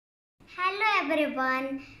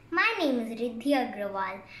everyone, my name is Riddhi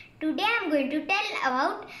Agrawal. Today I am going to tell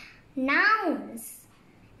about nouns.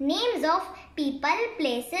 Names of people,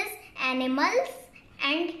 places, animals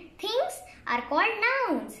and things are called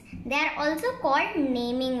nouns. They are also called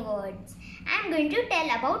naming words. I am going to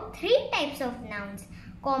tell about three types of nouns: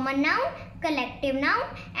 common noun, collective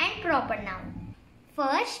noun and proper noun.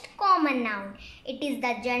 First, common noun. It is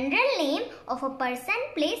the general name of a person,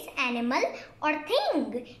 place, animal or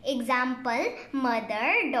thing. Example: mother,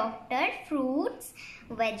 doctor, fruits,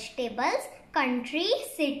 vegetables, country,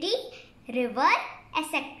 city, river,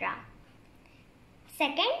 etc.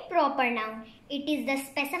 Second, proper noun. It is the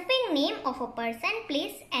specific name of a person,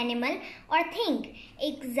 place, animal or thing.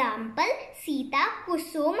 Example: Sita,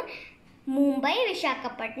 Kusum, Mumbai,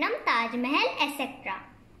 Visakhapatnam, Taj Mahal, etc.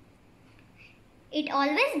 It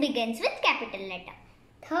always begins with capital letter.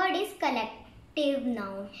 Third is collective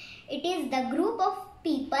noun. It is the group of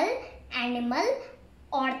people, animal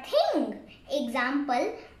or thing.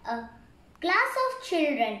 Example: a class of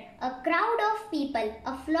children, a crowd of people,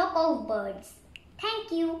 a flock of birds.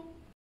 Thank you.